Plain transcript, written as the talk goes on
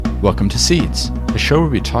Welcome to Seeds, a show where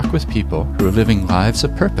we talk with people who are living lives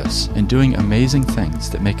of purpose and doing amazing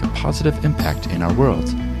things that make a positive impact in our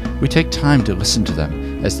world. We take time to listen to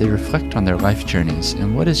them as they reflect on their life journeys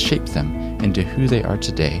and what has shaped them into who they are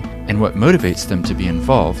today and what motivates them to be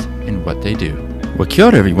involved in what they do. Well, kia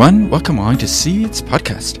ora everyone. Welcome along to Seeds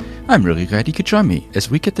Podcast. I'm really glad you could join me as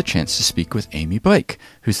we get the chance to speak with Aimee Blake,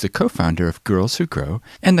 who's the co-founder of Girls Who Grow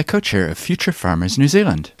and the co-chair of Future Farmers New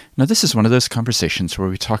Zealand. Now, this is one of those conversations where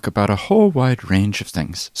we talk about a whole wide range of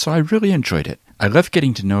things, so I really enjoyed it. I love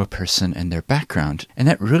getting to know a person and their background, and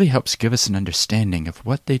that really helps give us an understanding of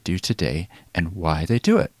what they do today and why they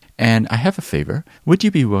do it. And I have a favor. Would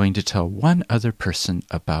you be willing to tell one other person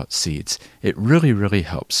about Seeds? It really, really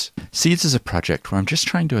helps. Seeds is a project where I'm just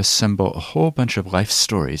trying to assemble a whole bunch of life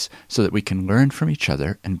stories so that we can learn from each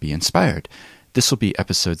other and be inspired. This will be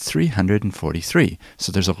episode 343,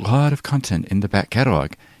 so there's a lot of content in the back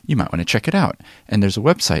catalog. You might want to check it out. And there's a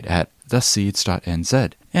website at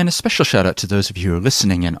theseeds.nz. And a special shout out to those of you who are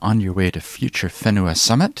listening and on your way to Future Whenua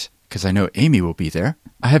Summit, because I know Aimee will be there.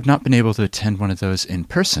 I have not been able to attend one of those in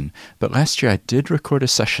person, but last year I did record a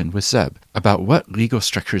session with Zeb about what legal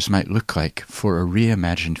structures might look like for a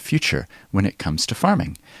reimagined future when it comes to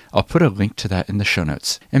farming. I'll put a link to that in the show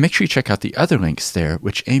notes, and make sure you check out the other links there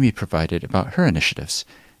which Aimee provided about her initiatives.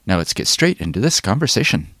 Now let's get straight into this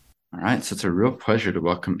conversation. All right, so it's a real pleasure to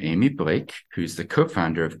welcome Aimee Blake, who's the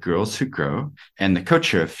co-founder of Girls Who Grow and the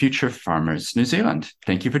co-chair of Future Farmers New Zealand.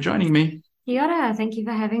 Thank you for joining me. Kia ora, thank you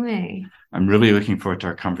for having me. I'm really looking forward to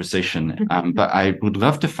our conversation, but I would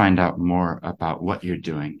love to find out more about what you're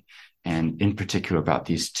doing and in particular about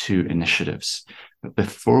these two initiatives. But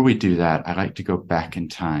before we do that, I'd like to go back in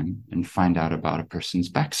time and find out about a person's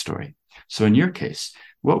backstory. So in your case,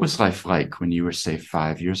 what was life like when you were, say,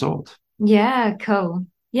 5 years old? Yeah, cool.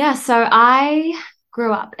 Yeah, so I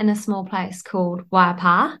grew up in a small place called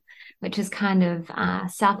Waiapa, which is kind of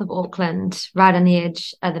south of Auckland, right on the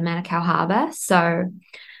edge of the Manukau Harbour. So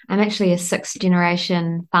I'm actually a sixth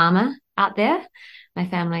generation farmer out there. My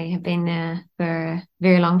family have been there for a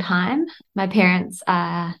very long time. My parents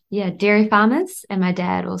are, dairy farmers, and my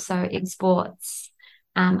dad also exports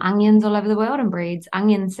onions all over the world and breeds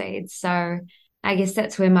onion seeds. So I guess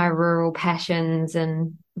that's where my rural passions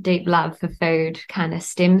and deep love for food kind of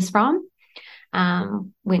stems from.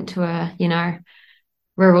 Went to a,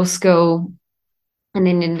 rural school and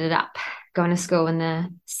then ended up going to school in the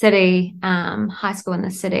city, high school in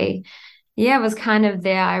the city. Yeah, it was kind of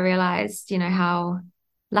there I realized, how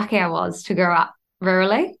lucky I was to grow up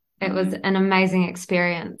rurally. It was an amazing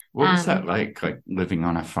experience. What was that like living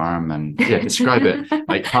on a farm? And describe it.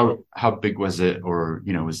 Like how big was it? Or,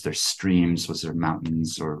 was there streams? Was there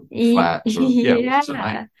mountains or flats? Or, what was it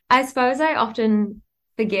like? I suppose I often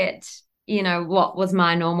forget what was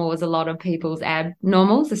my normal was a lot of people's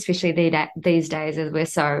abnormals, especially these days as we're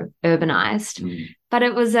so urbanized. But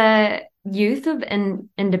it was a youth of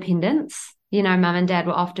independence. Mum and dad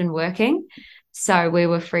were often working, so we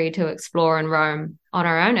were free to explore and roam on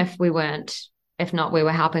our own if not, we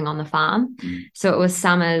were helping on the farm. So it was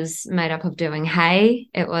summers made up of doing hay.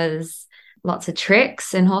 It was lots of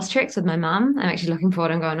treks and horse treks with my mum. I'm actually looking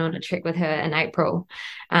forward to going on a trek with her in April.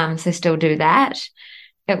 So still do that.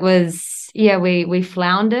 It was, we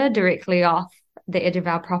flounder directly off the edge of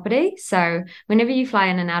our property. So whenever you fly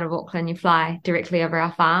in and out of Auckland, you fly directly over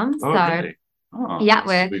our farm. Oh, so really?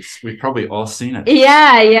 Yeah, we've probably all seen it.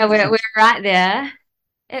 Yeah, we're right there.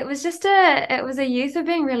 It was a youth of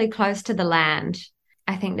being really close to the land.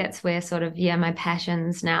 I think that's where sort of, my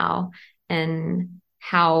passions now and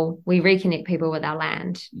how we reconnect people with our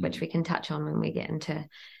land, which we can touch on when we get into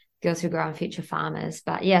Girls Who Grow and Future Farmers.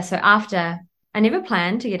 But so after I never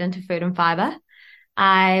planned to get into food and fibre.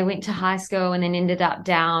 I went to high school and then ended up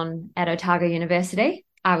down at Otago University.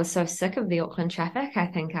 I was so sick of the Auckland traffic. I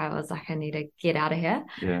think I was like, I need to get out of here.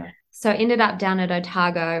 Yeah. So ended up down at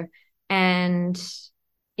Otago and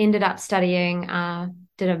ended up studying,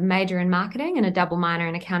 did a major in marketing and a double minor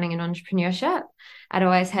in accounting and entrepreneurship. I'd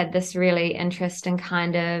always had this really interest in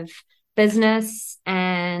kind of business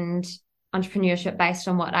and entrepreneurship based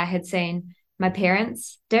on what I had seen my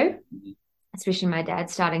parents do, especially my dad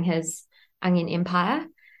starting his onion empire.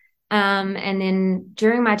 And then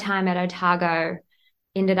during my time at Otago,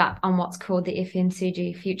 ended up on what's called the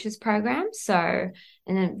FMCG Futures Program. So,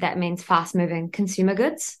 and then that means fast moving consumer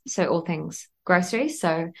goods. So all things groceries.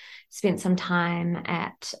 So spent some time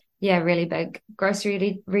at, really big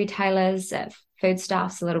grocery retailers, at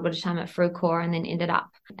Foodstuffs, a little bit of time at Frucor, and then ended up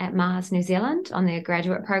at Mars New Zealand on their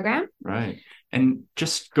graduate program. Right. And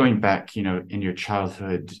just going back, in your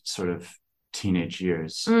childhood, sort of teenage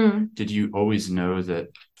years, did you always know that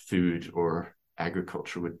food or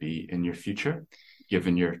agriculture would be in your future,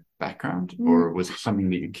 given your background, or was it something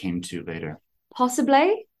that you came to later?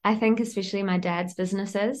 Possibly. I think especially my dad's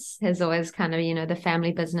businesses has always kind of, the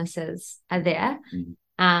family businesses are there.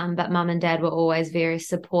 But mum and dad were always very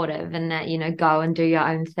supportive in that, go and do your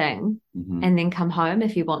own thing and then come home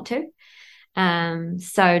if you want to.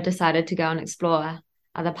 So decided to go and explore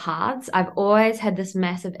other paths. I've always had this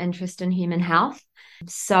massive interest in human health.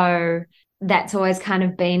 So that's always kind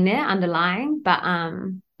of been there underlying, but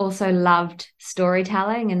also loved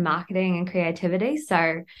storytelling and marketing and creativity.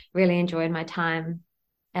 So really enjoyed my time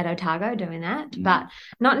at Otago doing that, but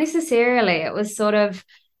not necessarily. It was sort of,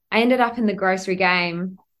 I ended up in the grocery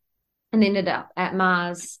game and ended up at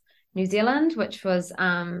Mars, New Zealand, which was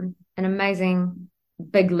an amazing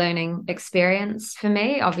big learning experience for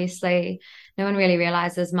me. Obviously, no one really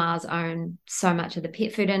realizes Mars own so much of the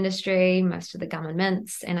pet food industry, most of the gum and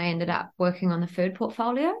mints, and I ended up working on the food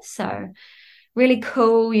portfolio. So really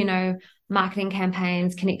cool, marketing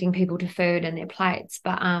campaigns, connecting people to food and their plates.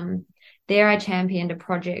 But there I championed a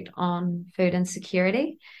project on food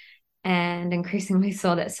insecurity and increasingly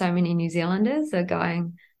saw that so many New Zealanders are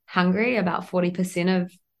going hungry. About 40%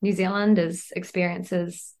 of New Zealanders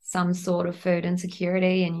experiences some sort of food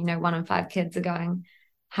insecurity, and 1 in 5 kids are going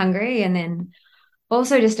hungry. And then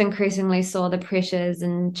also just increasingly saw the pressures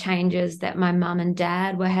and changes that my mum and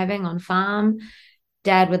dad were having on farm.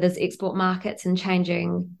 Dad with his export markets and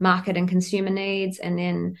changing market and consumer needs, and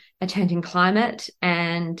then a changing climate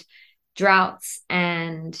and droughts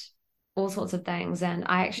and all sorts of things. And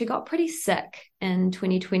I actually got pretty sick in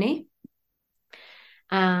 2020.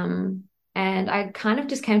 And I kind of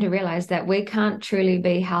just came to realize that we can't truly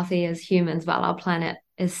be healthy as humans while our planet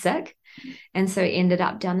is sick. And so ended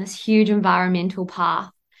up down this huge environmental path.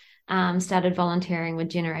 Started volunteering with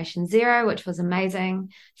Generation Zero, which was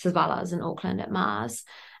amazing, as well as in Auckland at Mars.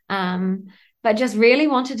 But just really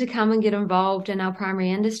wanted to come and get involved in our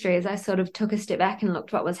primary industries. I sort of took a step back and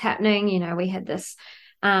looked what was happening. We had this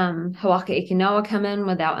Hawaka Ikinoa come in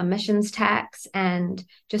with our emissions tax and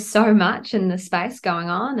just so much in the space going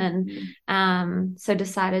on. And so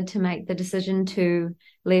decided to make the decision to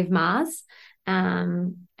leave Mars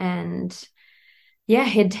and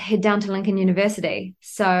head down to Lincoln University.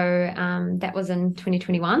 So that was in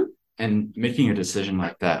 2021. And making a decision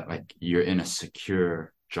like that, like you're in a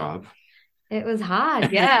secure job. It was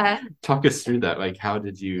hard, yeah. Talk us through that. Like, how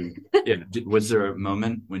did you, was there a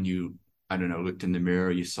moment when you, I don't know, looked in the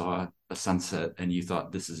mirror, you saw a sunset and you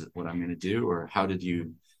thought, this is what I'm going to do? Or how did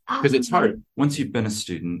you, because it's hard once you've been a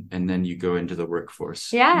student and then you go into the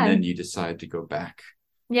workforce and then you decide to go back.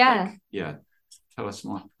 Yeah. Tell us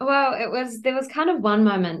more. Well, there was kind of one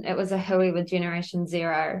moment. It was a hui with Generation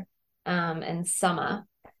Zero in summer.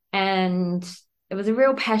 And it was a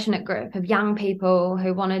real passionate group of young people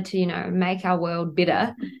who wanted to, make our world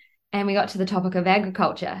better. And we got to the topic of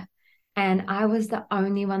agriculture. And I was the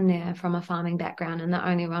only one there from a farming background and the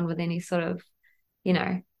only one with any sort of,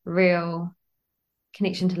 real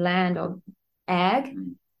connection to land or ag.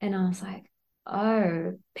 And I was like,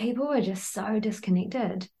 oh, people are just so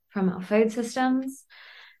disconnected from our food systems.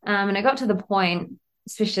 And I got to the point,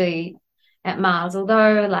 especially at Mars,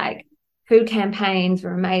 although like food campaigns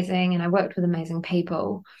were amazing and I worked with amazing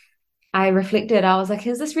people, I reflected, I was like,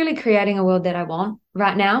 is this really creating a world that I want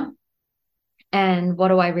right now? And what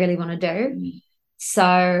do I really want to do?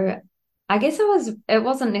 So I guess it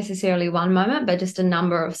wasn't necessarily one moment, but just a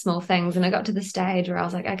number of small things. And I got to the stage where I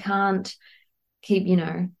was like, I can't keep,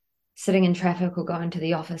 sitting in traffic or going to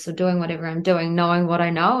the office or doing whatever I'm doing, knowing what I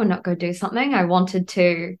know and not go do something. I wanted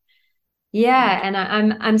to, and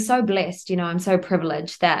I'm so blessed, I'm so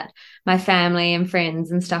privileged that my family and friends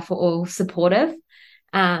and stuff were all supportive.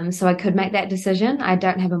 So I could make that decision. I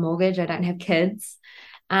don't have a mortgage. I don't have kids.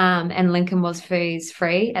 And Lincoln was fees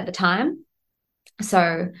free at the time.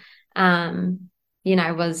 So,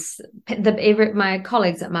 my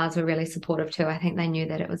colleagues at Mars were really supportive too. I think they knew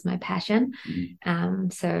that it was my passion.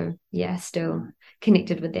 Still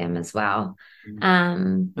connected with them as well.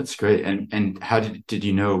 That's great. And how did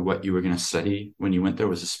you know what you were going to study when you went there?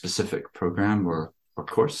 Was a specific program or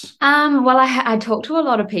course? Well, I talked to a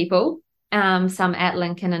lot of people, some at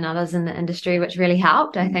Lincoln and others in the industry, which really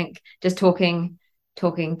helped. I think just talking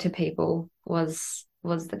to people was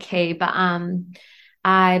the key. But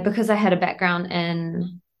because I had a background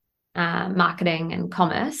in marketing and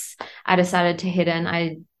commerce, I decided to head in.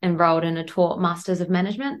 I enrolled in a taught Masters of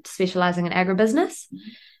Management, specializing in agribusiness.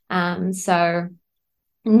 So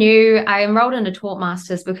I enrolled in a taught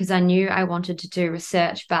Masters because I knew I wanted to do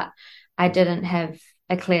research, but I didn't have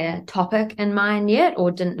a clear topic in mind yet or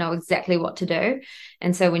didn't know exactly what to do.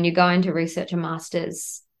 And so when you go into research a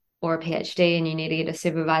Masters, or a PhD and you need to get a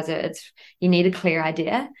supervisor, you need a clear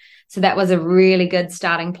idea. So that was a really good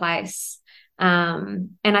starting place. And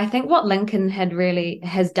I think what Lincoln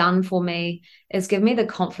has done for me is give me the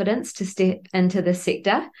confidence to step into this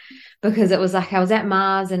sector, because it was like I was at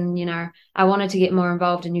Mars and, I wanted to get more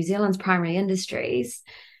involved in New Zealand's primary industries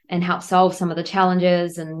and help solve some of the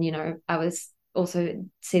challenges. And, I was also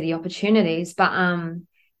see the opportunities, but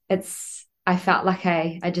I felt like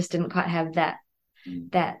I just didn't quite have that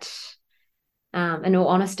in all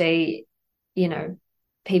honesty,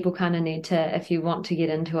 people kind of need to, if you want to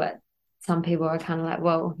get into it, some people are kind of like,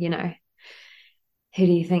 well, who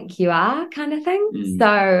do you think you are, kind of thing.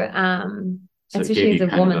 So especially it gave you as a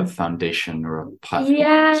kind woman, of a foundation or a platform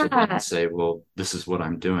to then say, well, this is what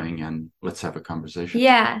I'm doing and let's have a conversation.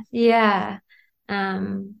 Yeah.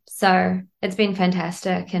 So it's been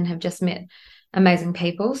fantastic and have just met amazing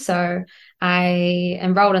people. So I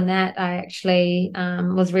enrolled in that. I actually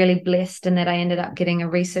was really blessed in that I ended up getting a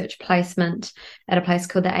research placement at a place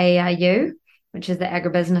called the AERU, which is the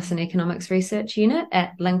Agribusiness and Economics Research Unit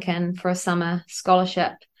at Lincoln, for a summer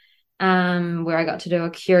scholarship, where I got to do a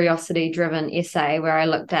curiosity-driven essay where I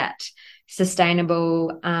looked at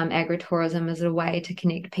sustainable agritourism as a way to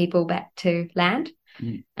connect people back to land.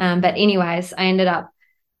 But anyways, I ended up,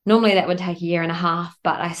 normally that would take a year and a half,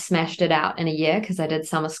 but I smashed it out in a year because I did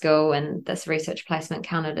summer school and this research placement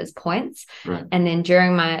counted as points. Right. And then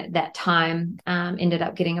during that time, ended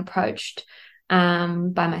up getting approached by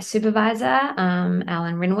my supervisor,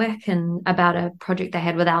 Alan Renwick, and about a project they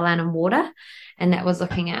had with our Land and Water. And that was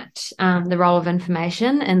looking at the role of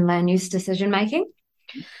information in land use decision making.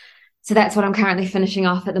 So that's what I'm currently finishing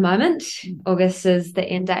off at the moment. August is the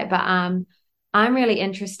end date, but I'm really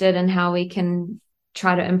interested in how we can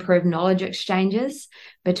try to improve knowledge exchanges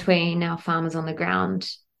between our farmers on the ground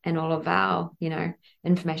and all of our,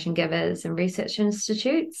 information givers and research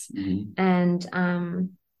institutes, and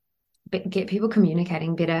get people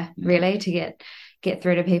communicating better, really, to get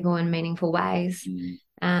through to people in meaningful ways.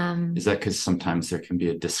 Is that because sometimes there can be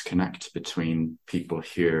a disconnect between people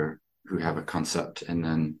here who have a concept and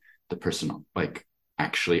then the person like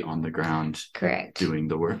actually on the ground, correct, doing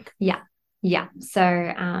the work? Yeah.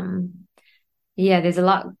 So there's a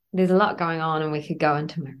lot going on, and we could go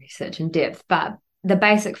into my research in depth, but the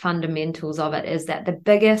basic fundamentals of it is that the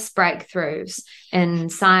biggest breakthroughs in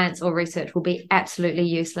science or research will be absolutely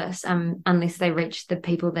useless unless they reach the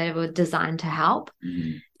people that were designed to help.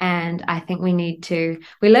 And I think we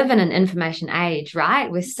live in an information age,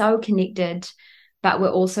 right? We're so connected, but we're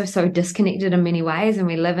also so disconnected in many ways, and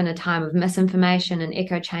we live in a time of misinformation and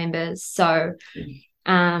echo chambers. So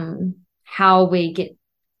how we get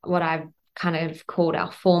what I've kind of called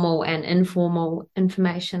our formal and informal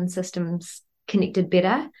information systems connected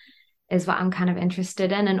better is what I'm kind of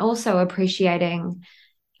interested in. And also appreciating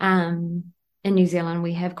in New Zealand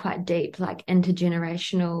we have quite deep like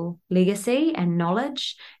intergenerational legacy and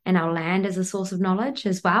knowledge, and our land is a source of knowledge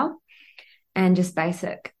as well, and just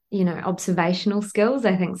basic observational skills.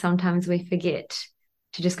 I think sometimes we forget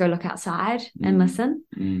to just go look outside and listen.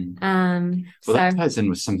 That ties in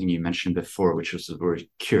with something you mentioned before, which was the word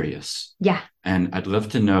curious. Yeah. And I'd love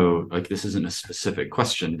to know, like, this isn't a specific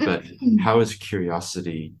question, but how does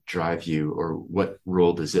curiosity drive you, or what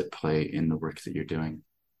role does it play in the work that you're doing?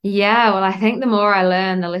 Yeah, well, I think the more I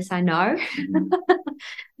learn, the less I know.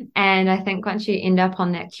 And I think once you end up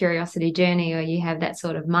on that curiosity journey, or you have that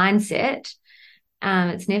sort of mindset,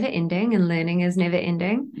 it's never ending, and learning is never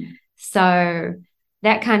ending. So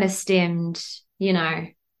that kind of stemmed,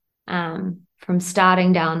 from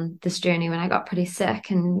starting down this journey when I got pretty sick.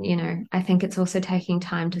 And, I think it's also taking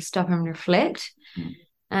time to stop and reflect.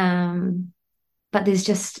 But there's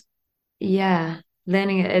just,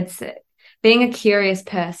 learning, it's being a curious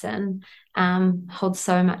person holds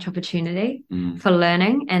so much opportunity for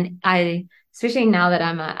learning. And especially now that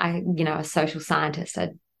I'm a social scientist,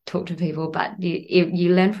 I talk to people, but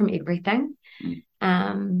you learn from everything.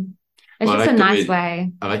 It's just a nice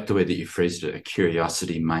way. I like the way that you phrased it, a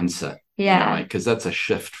curiosity mindset. Yeah. Because that's a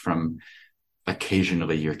shift from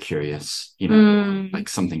occasionally you're curious, like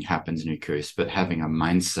something happens and you're curious, but having a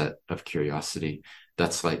mindset of curiosity,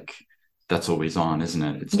 that's always on, isn't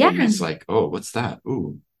it? It's always like, oh, what's that?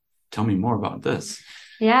 Ooh, tell me more about this.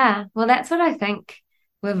 Yeah. Well, that's what I think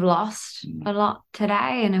we've lost a lot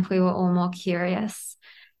today. And if we were all more curious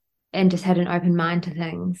and just had an open mind to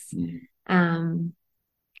things,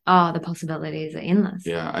 the possibilities are endless.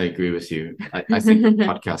 Yeah, I agree with you. I think a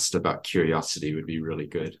podcast about curiosity would be really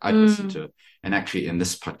good. I'd listen to it. And actually in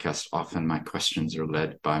this podcast, often my questions are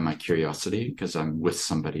led by my curiosity because I'm with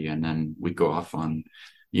somebody and then we go off on,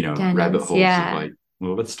 rabbit holes of like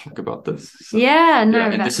Well, let's talk about this. So, Yeah, yeah, no,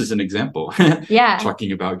 and but this is an example. yeah,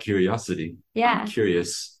 Talking about curiosity. I'm yeah,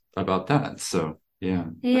 curious about that. So, yeah,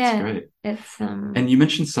 that's yeah. great. It's And you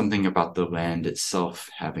mentioned something about the land itself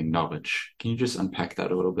having knowledge. Can you just unpack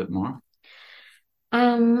that a little bit more?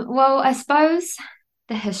 well, I suppose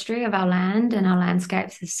the history of our land and our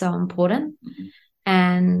landscapes is so important. Mhm.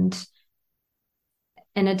 And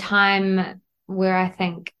in a time where I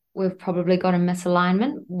think we've probably got a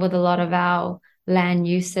misalignment with a lot of our land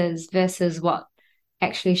uses versus what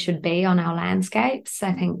actually should be on our landscapes.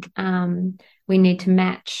 I think we need to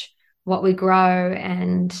match what we grow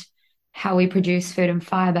and how we produce food and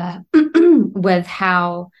fiber with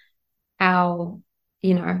how our,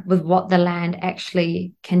 with what the land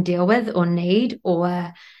actually can deal with or need,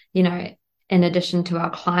 or, you know, in addition to our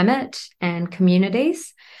climate and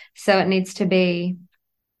communities. So it needs to be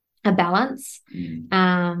a balance,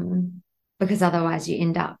 Mm. because otherwise you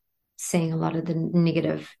end up seeing a lot of the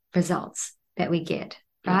negative results that we get.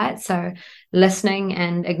 Yeah. Right. So listening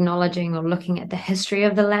and acknowledging or looking at the history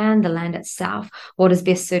of the land itself, what is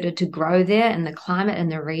best suited to grow there and the climate in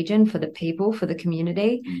the region for the people, for the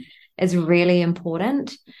community Mm. is really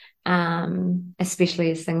important,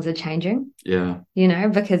 especially as things are changing. Yeah.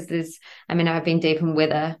 Because I've been deep in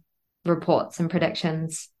weather reports and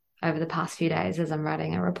predictions over the past few days as I'm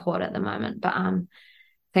writing a report at the moment. But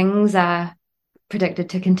things are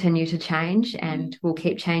predicted to continue to change and will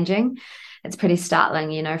keep changing. It's pretty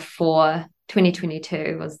startling, for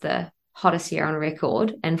 2022 was the hottest year on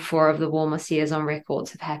record, and 4 of the warmest years on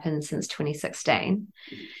records have happened since 2016.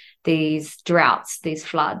 These droughts, these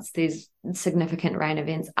floods, these significant rain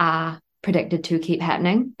events are predicted to keep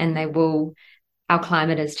happening, and they will. Our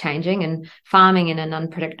climate is changing, and farming in an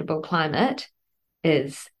unpredictable climate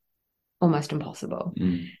is almost impossible.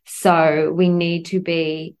 Mm. So we need to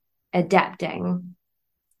be adapting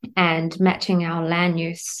and matching our land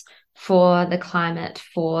use for the climate,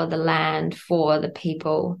 for the land, for the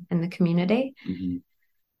people in the community. Mm-hmm.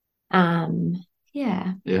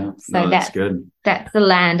 Yeah. Yeah. So No, that's good. that's the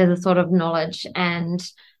land as a sort of knowledge, and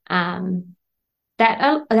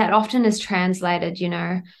that often is translated.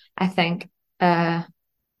 I think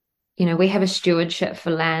we have a stewardship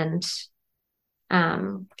for land,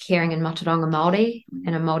 caring in Mataronga Māori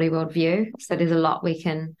and a Māori worldview. So there's a lot we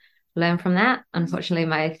can learn from that. Unfortunately,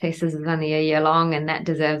 my thesis is only a year long, and that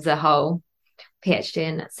deserves a whole PhD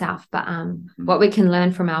in itself. But what we can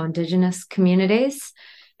learn from our Indigenous communities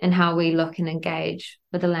and how we look and engage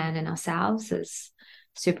with the land and ourselves is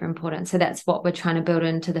super important. So that's what we're trying to build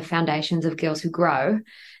into the foundations of Girls Who Grow,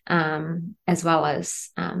 as well as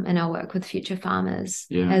in our work with future farmers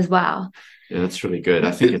as well. Yeah, that's really good.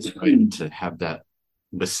 I think it's important to have that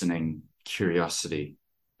listening curiosity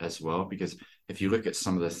as well, because if you look at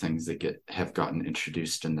some of the things that have gotten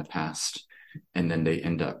introduced in the past, and then they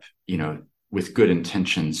end up, with good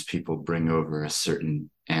intentions, people bring over a certain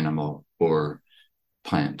animal or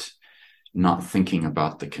plant, not thinking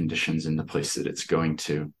about the conditions in the place that it's going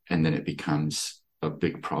to, and then it becomes a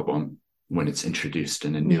big problem when it's introduced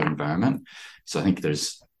in a new environment. So I think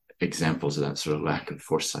there's examples of that sort of lack of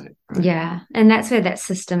foresight. Right? Yeah. And that's where that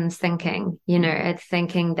systems thinking, it's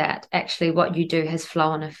thinking that actually what you do has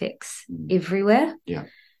flow-on effects everywhere. Yeah.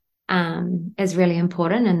 Is really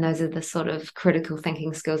important. And those are the sort of critical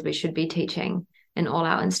thinking skills we should be teaching in all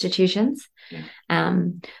our institutions. Yeah.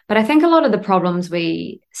 But I think a lot of the problems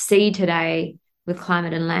we see today with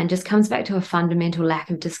climate and land just comes back to a fundamental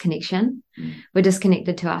lack of disconnection. We're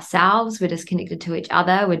disconnected to ourselves, we're disconnected to each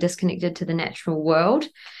other, we're disconnected to the natural world.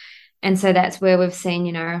 And so that's where we've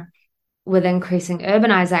seen, with increasing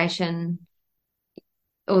urbanization,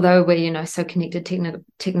 although we're, so connected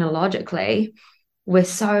technologically, we're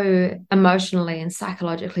so emotionally and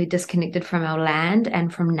psychologically disconnected from our land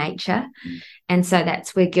and from nature. And so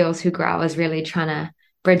that's where Girls Who Grow is really trying to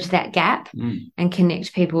bridge that gap and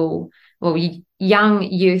connect people, young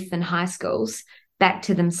youth and high schools, back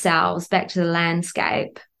to themselves, back to the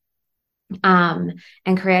landscape, and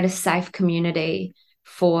create a safe community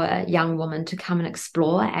for young women to come and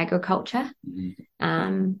explore agriculture,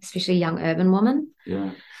 especially young urban women.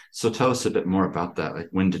 Yeah. So tell us a bit more about that. Like,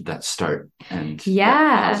 when did that start, and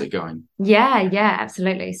how's it going? Yeah,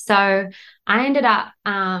 absolutely. So I ended up,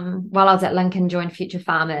 while I was at Lincoln, joined Future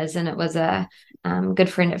Farmers, and it was a good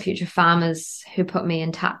friend at Future Farmers who put me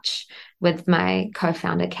in touch with my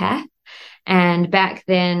co-founder, Kath. And back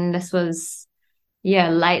then, this was,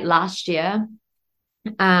 late last year.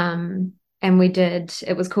 And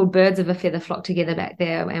it was called Birds of a Feather Flock Together back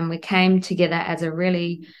there. And we came together as a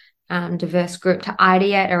really diverse group to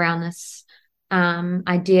ideate around this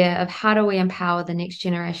idea of how do we empower the next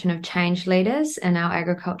generation of change leaders in our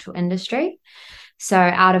agricultural industry. So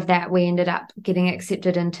out of that, we ended up getting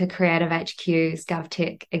accepted into Creative HQ's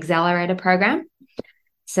GovTech Accelerator program.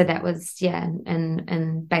 So that was,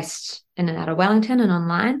 and based in and out of Wellington and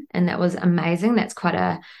online. And that was amazing. That's quite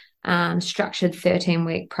a structured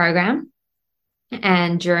 13-week program.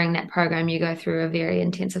 And during that program, you go through a very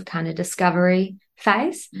intensive kind of discovery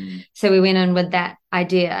phase. So we went in with that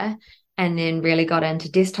idea and then really got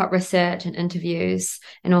into desktop research and interviews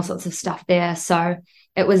and all sorts of stuff there. So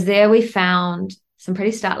it was there we found some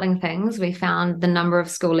pretty startling things. We found the number of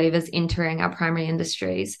school leavers entering our primary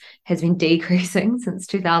industries has been decreasing since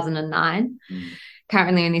 2009.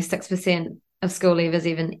 Currently, only 6% of school leavers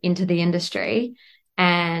even enter the industry.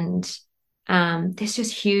 And there's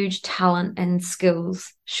just huge talent and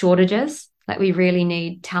skills shortages. Like we really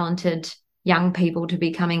need talented young people to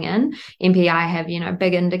be coming in. MPI have,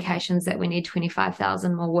 big indications that we need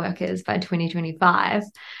 25,000 more workers by 2025.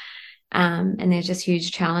 And there's just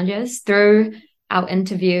huge challenges. Through our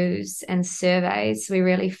interviews and surveys, we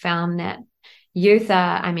really found that youth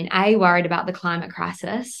are, A, worried about the climate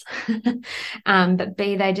crisis, but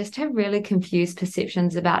B, they just have really confused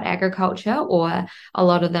perceptions about agriculture, or a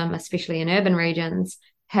lot of them, especially in urban regions,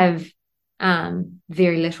 have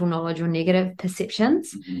very little knowledge or negative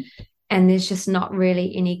perceptions. And there's just not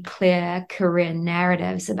really any clear career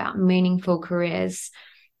narratives about meaningful careers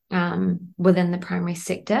within the primary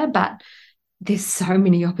sector, but there's so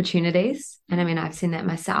many opportunities. And I've seen that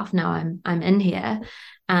myself. Now I'm in here.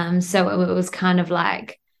 So it was kind of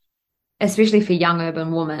like, especially for young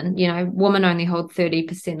urban women, women only hold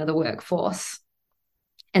 30% of the workforce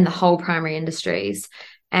in the whole primary industries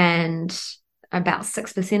and about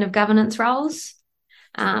 6% of governance roles.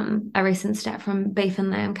 A recent stat from Beef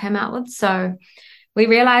and Lamb came out with. So we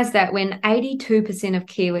realized that when 82% of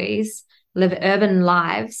Kiwis live urban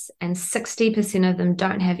lives and 60% of them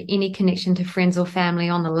don't have any connection to friends or family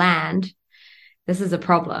on the land, this is a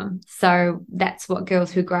problem. So that's what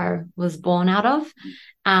Girls Who Grow was born out of.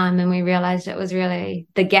 And we realized it was really,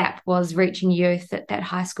 the gap was reaching youth at that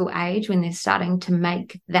high school age when they're starting to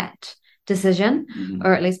make that decision,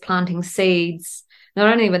 or at least planting seeds,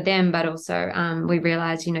 not only with them, but also we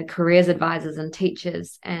realized, careers advisors and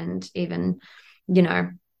teachers and even,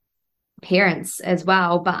 parents as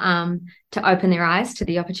well, but to open their eyes to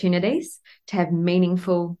the opportunities, to have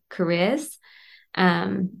meaningful careers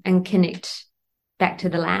and connect back to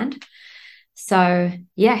the land. So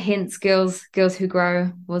hence Girls Who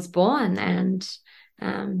Grow was born, and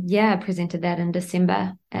presented that in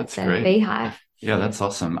December at the Beehive. Yeah, that's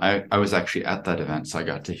awesome. I was actually at that event, so I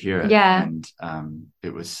got to hear it. Yeah. And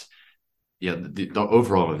it was, the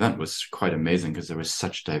overall event was quite amazing because there was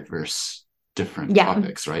such diverse, different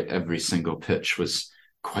topics, right? Every single pitch was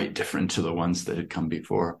quite different to the ones that had come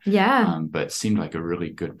before. Yeah. But it seemed like a really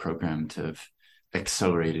good program to have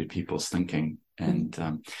accelerated people's thinking.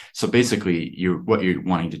 And so basically what you're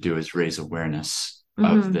wanting to do is raise awareness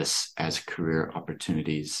of this as career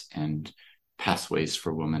opportunities and pathways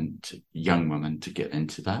for young women to get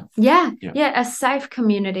into that. A safe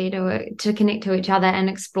community to connect to each other and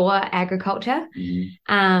explore agriculture,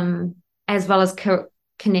 as well as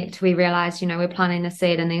connect. We realize, we're planting a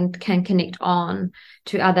seed and then can connect on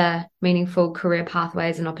to other meaningful career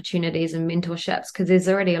pathways and opportunities and mentorships, because there's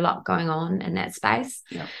already a lot going on in that space.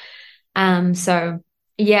 As a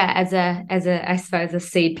I suppose a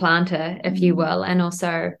seed planter, if you will, and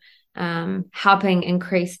also helping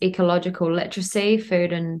increase ecological literacy,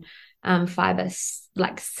 food and fiber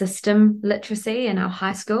system literacy in our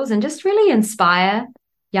high schools, and just really inspire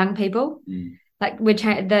young people. Like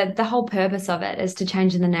the whole purpose of it is to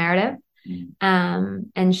change the narrative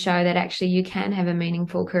and show that actually you can have a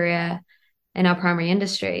meaningful career in our primary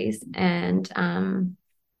industries. And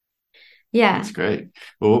that's great.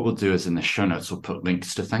 Well, what we'll do is in the show notes, we'll put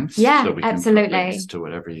links to things. So we can absolutely put links to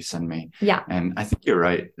whatever you send me. Yeah. And I think you're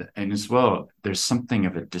right. And as well, there's something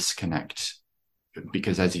of a disconnect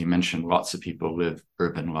because, as you mentioned, lots of people live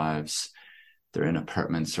urban lives. They're in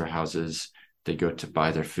apartments or houses. They go to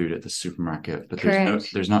buy their food at the supermarket, but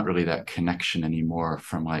there's not really that connection anymore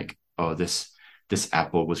from like, oh, this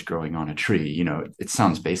apple was growing on a tree. It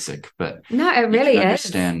sounds basic, but no, it really is.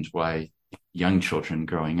 Understand why young children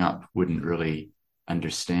growing up wouldn't really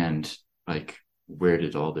understand like, where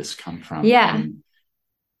did all this come from? And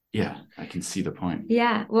I can see the point.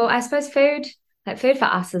 Well, I suppose food for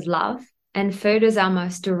us is love, and food is our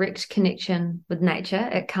most direct connection with nature.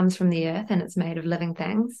 It comes from the earth and it's made of living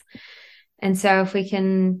things. And so if we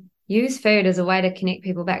can use food as a way to connect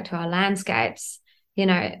people back to our landscapes,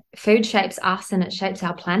 food shapes us and it shapes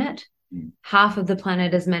our planet. Half of the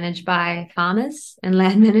planet is managed by farmers and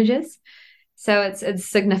land managers. So it's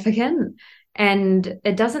significant. And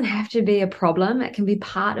it doesn't have to be a problem. It can be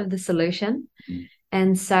part of the solution. Mm.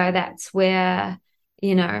 And so that's where,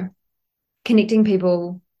 you know, connecting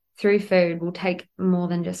people through food will take more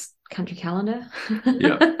than just country calendar.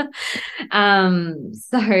 Yeah.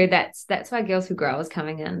 So that's why Girls Who Grow is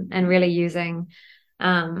coming in and really using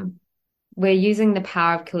we're using the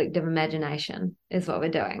power of collective imagination is what we're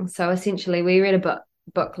doing. So essentially we read a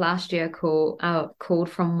book last year called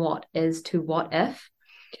From What Is to What If.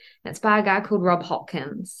 It's by a guy called Rob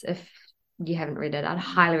Hopkins. If you haven't read it, I'd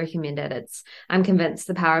highly recommend it. I'm convinced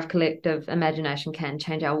the power of collective imagination can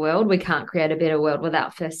change our world. We can't create a better world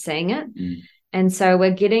without first seeing it. And so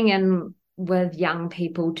we're getting in with young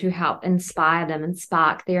people to help inspire them and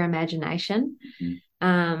spark their imagination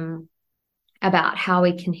about how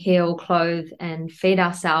we can heal, clothe, and feed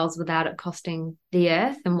ourselves without it costing the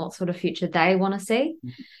earth, and what sort of future they want to see.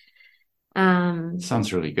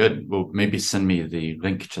 Sounds really good. Well, maybe send me the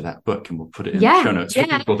link to that book and we'll put it in the show notes for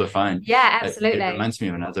people to find. Yeah, absolutely. It reminds me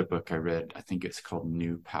of another book I read. I think it's called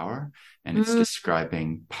New Power, and it's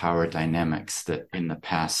describing power dynamics that in the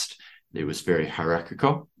past it was very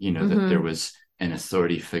hierarchical, that there was an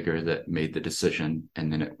authority figure that made the decision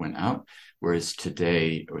and then it went out. Whereas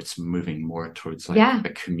today it's moving more towards a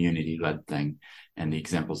community-led thing. And the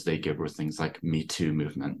examples they give were things like Me Too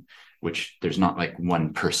movement, which there's not like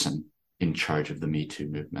one person in charge of the Me Too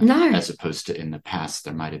movement. No. As opposed to in the past,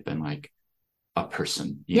 there might have been like a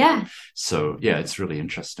person. Know? So it's really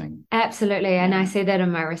interesting. Absolutely. And I see that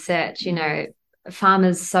in my research,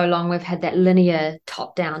 farmers, so long we've had that linear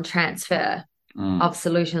top-down transfer of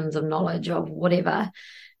solutions, of knowledge, of whatever.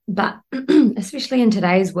 But especially in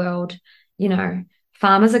today's world,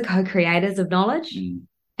 farmers are co-creators of knowledge,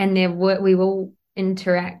 and we will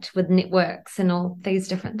interact with networks and all these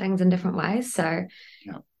different things in different ways. So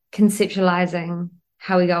conceptualizing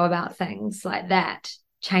how we go about things like that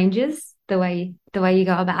changes the way you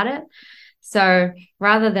go about it. So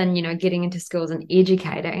rather than, getting into schools and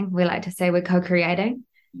educating, we like to say we're co-creating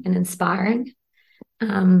and inspiring.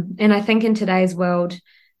 And I think in today's world,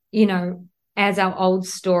 as our old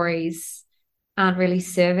stories aren't really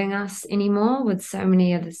serving us anymore with so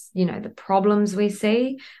many of this, the problems we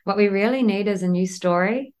see, what we really need is a new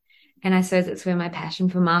story. And I suppose it's where my passion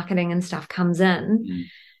for marketing and stuff comes in.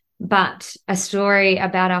 But a story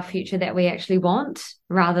about our future that we actually want,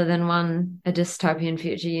 rather than a dystopian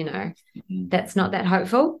future, that's not that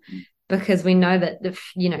hopeful, because we know that the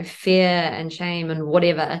fear and shame and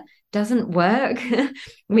whatever doesn't work.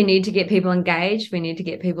 We need to get people engaged. We need to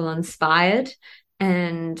get people inspired.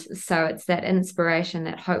 And so it's that inspiration,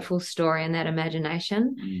 that hopeful story, and that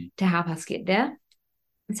imagination to help us get there.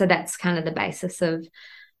 So that's kind of the basis of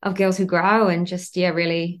Girls Who Grow, and just,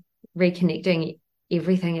 really reconnecting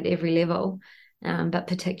everything at every level, but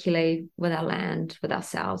particularly with our land, with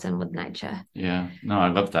ourselves, and with nature. Yeah, no, I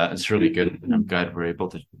love that. It's really good. And I'm glad we're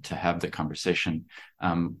able to have the conversation.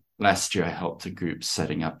 Last year, I helped a group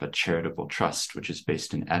setting up a charitable trust, which is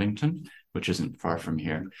based in Addington, which isn't far from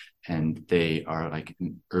here. And they are like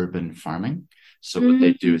an urban farming. So what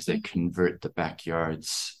they do is they convert the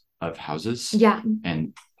backyards of houses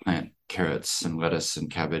and plant carrots and lettuce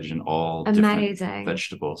and cabbage and all different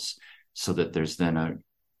vegetables, so that there's then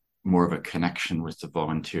more of a connection with the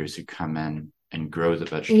volunteers who come in and grow the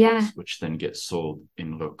vegetables, which then get sold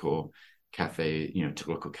in local cafe,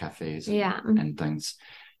 to local cafes and things.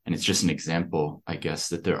 And it's just an example, I guess,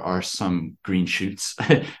 that there are some green shoots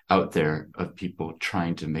out there of people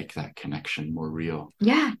trying to make that connection more real.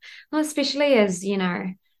 Yeah. Well, especially as, you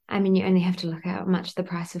only have to look at how much the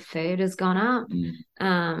price of food has gone up.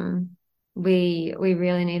 We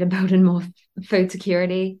really need to build in more food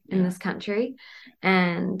security in this country.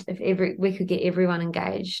 And if we could get everyone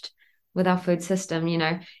engaged with our food system,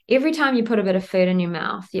 every time you put a bit of food in your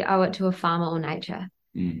mouth, you owe it to a farmer or nature,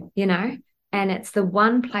 and it's the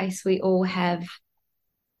one place we all have,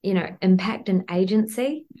 impact and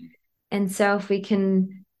agency. And so if we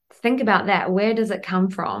can think about that, where does it come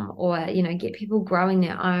from? Or, get people growing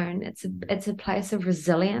their own. It's a place of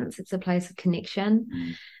resilience. It's a place of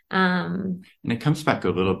connection. And it comes back a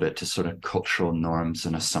little bit to sort of cultural norms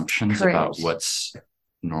and assumptions about what's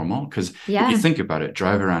normal. Because if you think about it,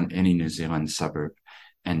 drive around any New Zealand suburb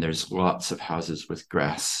and there's lots of houses with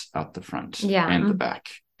grass out the front and the back.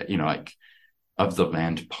 Like of the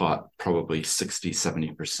land plot, probably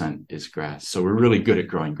 60-70% is grass. So we're really good at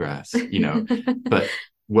growing grass, But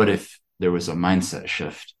what if there was a mindset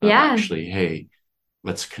shift of actually, hey,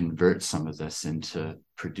 let's convert some of this into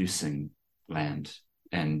producing land?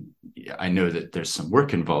 And I know that there's some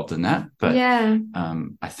work involved in that, but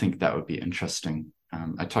I think that would be interesting.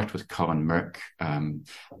 I talked with Colin Merck,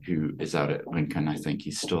 who is out at Lincoln. I think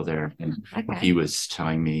he's still there. And he was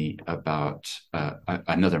telling me about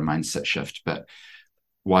another mindset shift. But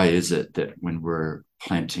why is it that when we're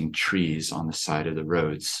planting trees on the side of the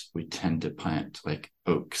roads, we tend to plant like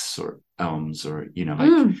oaks or elms or,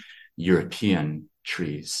 like European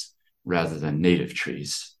trees rather than native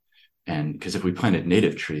trees? And because if we planted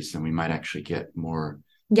native trees, then we might actually get more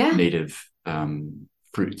native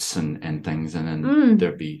fruits and things, and then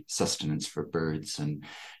there'd be sustenance for birds. And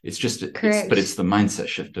it's just but it's the mindset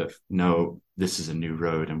shift of, no, this is a new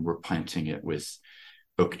road and we're planting it with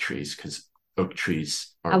oak trees because oak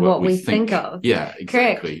trees are what we think of. Yeah,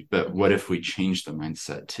 exactly. Correct. But what if we change the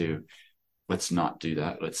mindset to, let's not do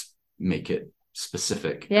that, let's make it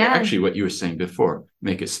specific. Actually, what you were saying before,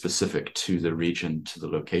 make it specific to the region, to the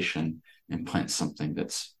location, and plant something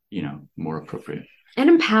that's more appropriate. And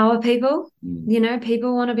empower people.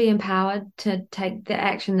 People want to be empowered to take the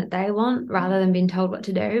action that they want rather than being told what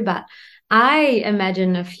to do. But I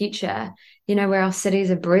imagine a future, where our cities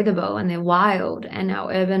are breathable and they're wild, and our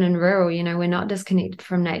urban and rural, we're not disconnected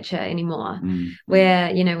from nature anymore,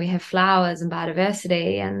 where, we have flowers and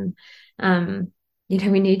biodiversity, and,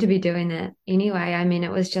 we need to be doing that anyway. I mean,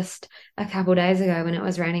 it was just a couple of days ago when it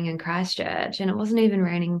was raining in Christchurch, and it wasn't even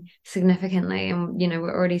raining significantly. And,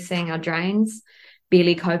 we're already seeing our drains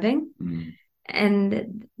barely coping.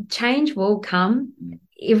 And change will come.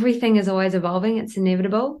 Everything is always evolving. It's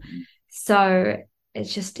inevitable. So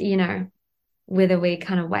it's just, whether we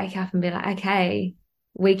kind of wake up and be like, okay,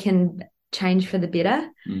 we can change for the better.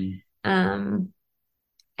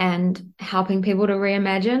 And helping people to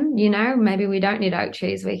reimagine, maybe we don't need oak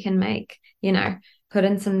trees. We can make, put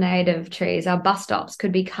in some native trees. Our bus stops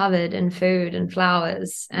could be covered in food and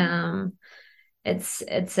flowers.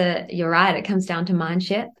 You're right, it comes down to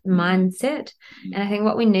mindset. And I think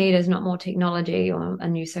what we need is not more technology or a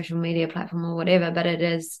new social media platform or whatever, but it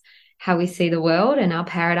is how we see the world and our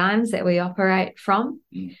paradigms that we operate from.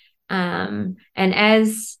 And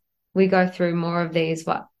as we go through more of these,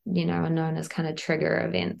 what are known as kind of trigger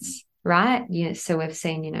events, right? So we've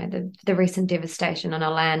seen the recent devastation on our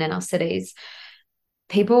land and our cities.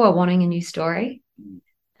 People are wanting a new story.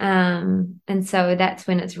 And so that's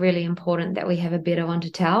when it's really important that we have a better one to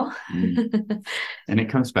tell. And it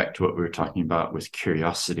comes back to what we were talking about with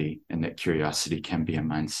curiosity, and that curiosity can be a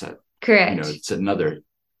mindset. Correct. It's another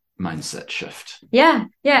mindset shift. Yeah.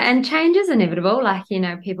 And change is inevitable. Like,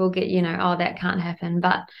 people get, oh, that can't happen.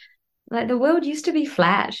 But like, the world used to be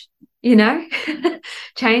flat,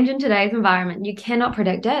 change in today's environment, you cannot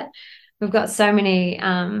predict it. We've got so many,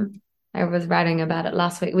 I was writing about it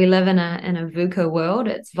last week. We live in a VUCA world.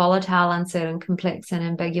 It's volatile, uncertain, complex, and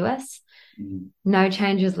ambiguous. No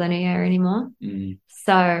change is linear anymore.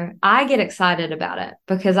 So I get excited about it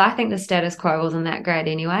because I think the status quo wasn't that great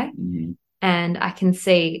anyway. And I can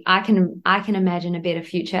imagine a better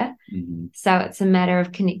future. So it's a matter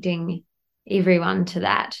of connecting everyone to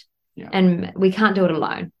that. And we can't do it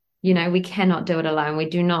alone. We cannot do it alone. We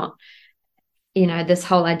do not. This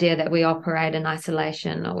whole idea that we operate in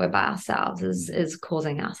isolation or we're by ourselves is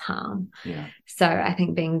causing us harm. So I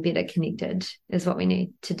think being better connected is what we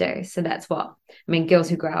need to do. So that's what, Girls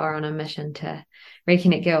Who Grow are on a mission to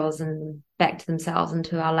reconnect girls and back to themselves and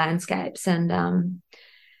to our landscapes and,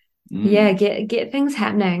 get things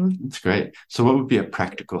happening. That's great. So what would be a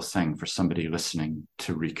practical thing for somebody listening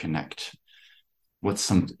to reconnect?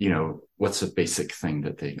 What's a basic thing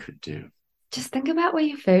that they could do? Just think about where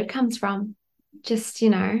your food comes from. Just,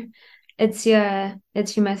 it's your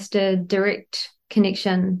most direct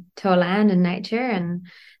connection to a land and nature, and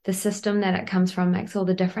the system that it comes from makes all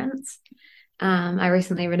the difference. I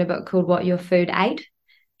recently read a book called What Your Food Ate,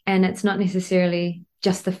 and it's not necessarily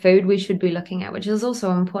just the food we should be looking at, which is also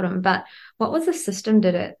important, but what was the system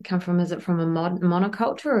did it come from? Is it from a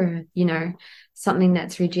monoculture or, something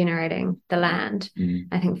that's regenerating the land?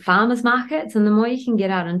 I think farmers markets, and the more you can get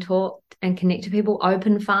out and talk and connect to people,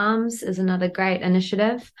 open farms is another great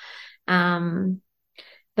initiative.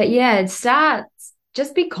 But yeah, it starts,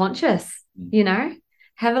 just be conscious,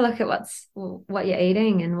 have a look at what you're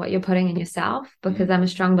eating and what you're putting in yourself, because I'm a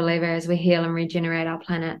strong believer as we heal and regenerate our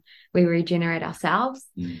planet, we regenerate ourselves.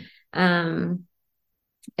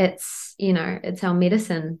 It's our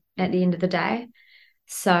medicine at the end of the day.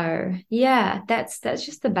 So yeah, that's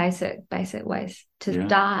just the basic ways to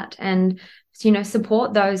start, and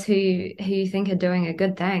support those who you think are doing a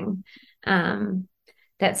good thing.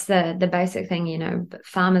 That's the basic thing, but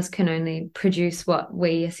farmers can only produce what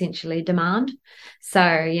we essentially demand. So,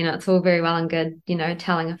 it's all very well and good,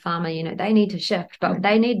 telling a farmer, they need to shift, but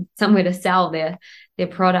they need somewhere to sell their their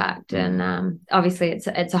product. And obviously it's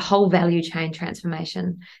a whole value chain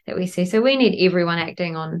transformation that we see. So we need everyone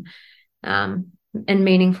acting on in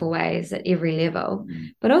meaningful ways at every level,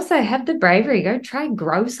 but also have the bravery, go try and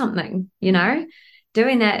grow something,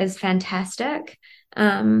 doing that is fantastic.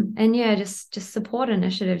 And yeah, just support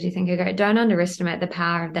initiatives you think are great. Don't underestimate the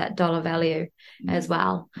power of that dollar value as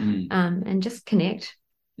well. And just connect.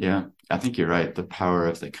 Yeah, I think you're right. The power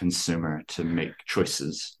of the consumer to make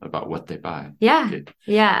choices about what they buy. Yeah.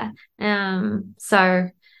 Yeah. So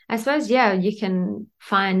I suppose, yeah, you can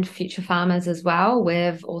find Future Farmers as well.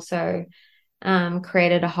 We've also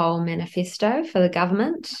created a whole manifesto for the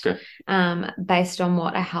government based on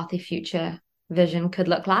what a healthy future vision could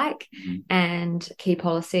look like and key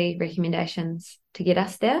policy recommendations to get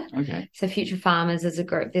us there. So Future Farmers is a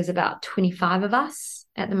group, there's about 25 of us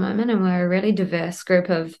at the moment, and we're a really diverse group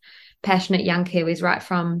of passionate young Kiwis, right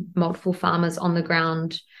from multiple farmers on the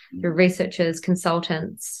ground through researchers,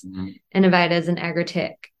 consultants, innovators in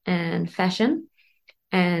agri-tech and fashion.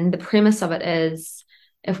 And the premise of it is,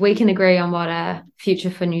 if we can agree on what a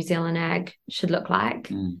future for New Zealand ag should look like,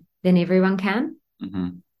 then everyone can.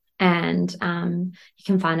 And you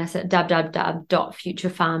can find us at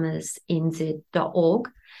www.futurefarmersnz.org.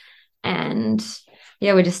 And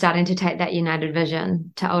yeah, we're just starting to take that united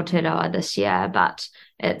vision to Aotearoa this year. But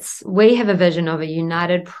we have a vision of a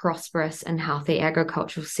united, prosperous and healthy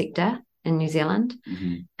agricultural sector in New Zealand.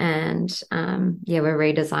 And yeah, we're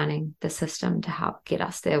redesigning the system to help get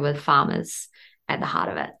us there with farmers at the heart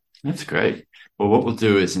of it. That's great. Well, what we'll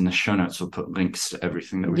do is in the show notes, we'll put links to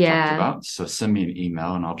everything that we've talked about. So send me an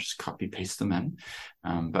email and I'll just copy paste them in.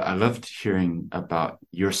 But I loved hearing about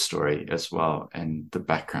your story as well and the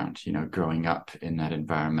background, growing up in that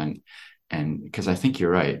environment. And because I think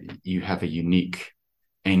you're right, you have a unique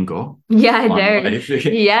angle. Yeah, I do.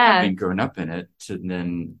 Yeah. Having grown up in it to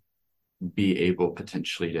then be able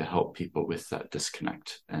potentially to help people with that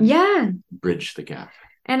disconnect and bridge the gap.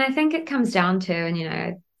 And I think it comes down to,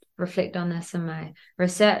 and reflect on this in my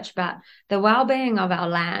research, but the well-being of our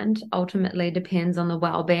land ultimately depends on the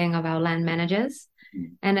well-being of our land managers.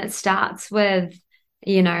 And it starts with,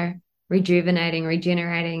 rejuvenating,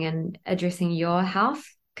 regenerating and addressing your health,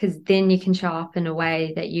 because then you can show up in a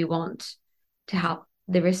way that you want to help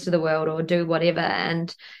the rest of the world or do whatever.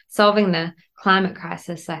 And solving the climate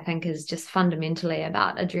crisis, I think, is just fundamentally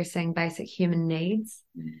about addressing basic human needs.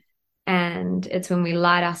 And it's when we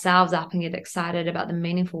light ourselves up and get excited about the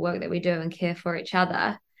meaningful work that we do and care for each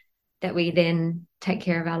other that we then take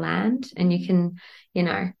care of our land. And you can,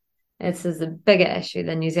 this is a bigger issue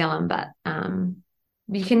than New Zealand, but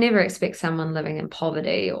you can never expect someone living in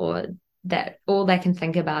poverty or that all they can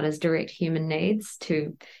think about is direct human needs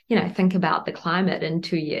to, think about the climate in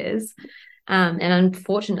 2 years. And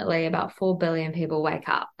unfortunately, about 4 billion people wake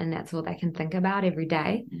up and that's all they can think about every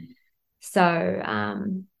day. So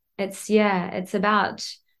it's about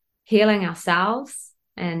healing ourselves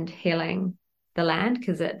and healing the land,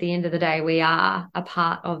 because at the end of the day, we are a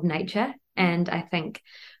part of nature. And I think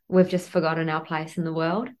we've just forgotten our place in the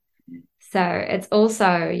world. So it's also,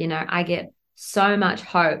 I get so much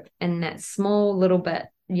hope in that small little bit,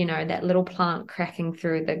 that little plant cracking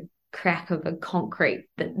through the crack of a concrete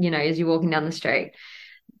that, as you're walking down the street.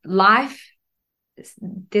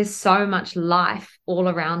 There's so much life all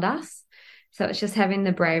around us. So it's just having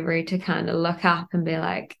the bravery to kind of look up and be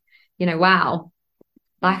like, wow,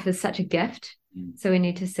 life is such a gift. So we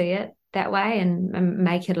need to see it that way and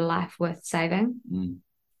make it a life worth saving.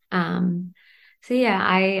 So yeah,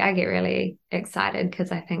 I get really excited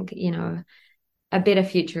because I think, a better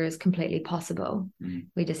future is completely possible.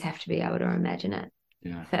 We just have to be able to imagine it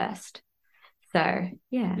first. So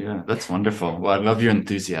yeah, that's wonderful. Well, I love your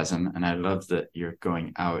enthusiasm, and I love that you're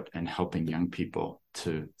going out and helping young people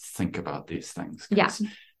to think about these things.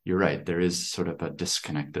 You're right, there is sort of a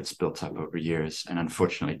disconnect that's built up over years, and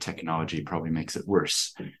unfortunately technology probably makes it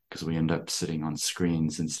worse because we end up sitting on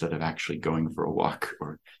screens instead of actually going for a walk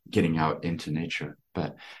or getting out into nature.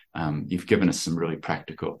 But you've given us some really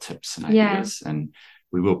practical tips and ideas, and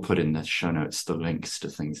we will put in the show notes the links to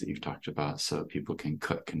things that you've talked about so people can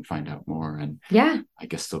click and find out more. And I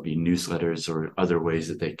guess there'll be newsletters or other ways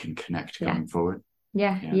that they can connect going forward.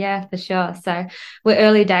 Yeah, for sure. So we're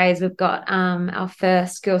early days. We've got our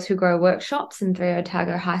first Girls Who Grow workshops in 3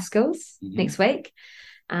 Otago high schools next week.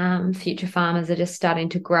 Future Farmers are just starting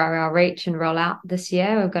to grow our reach and roll out this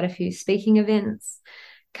year. We've got a few speaking events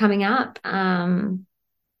coming up.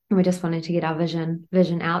 We're just wanting to get our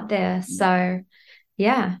vision out there. So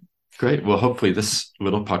yeah, Great. Well, hopefully this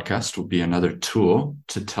little podcast will be another tool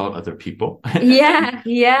to tell other people. Yeah, And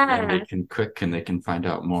they yeah. can click and they can find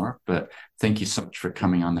out more. But thank you so much for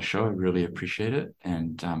coming on the show. I really appreciate it.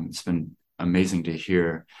 And it's been amazing to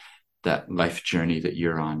hear that life journey that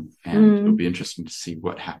you're on. And it'll be interesting to see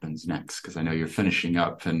what happens next, because I know you're finishing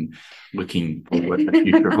up and looking for what the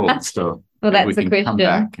future holds. So Well, maybe we that's the can come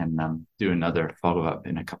question. back and do another follow-up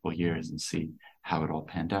in a couple of years and see how it all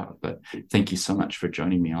panned out. But thank you so much for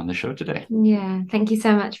joining me on the show today. Yeah, thank you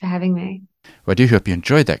so much for having me. Well, I do hope you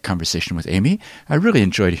enjoyed that conversation with Aimee. I really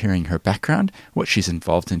enjoyed hearing her background, what she's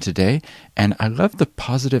involved in today, and I love the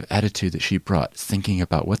positive attitude that she brought, thinking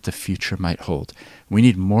about what the future might hold. We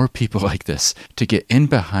need more people like this to get in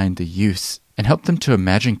behind the youth and help them to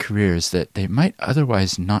imagine careers that they might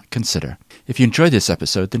otherwise not consider. If you enjoyed this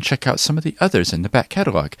episode, then check out some of the others in the back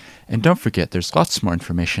catalog. And don't forget, there's lots more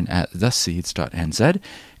information at theseeds.nz.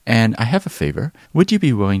 And I have a favor. Would you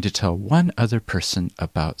be willing to tell one other person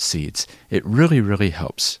about Seeds? It really, really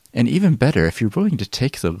helps. And even better, if you're willing to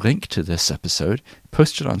take the link to this episode,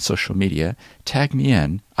 post it on social media, tag me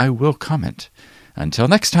in, I will comment. Until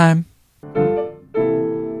next time.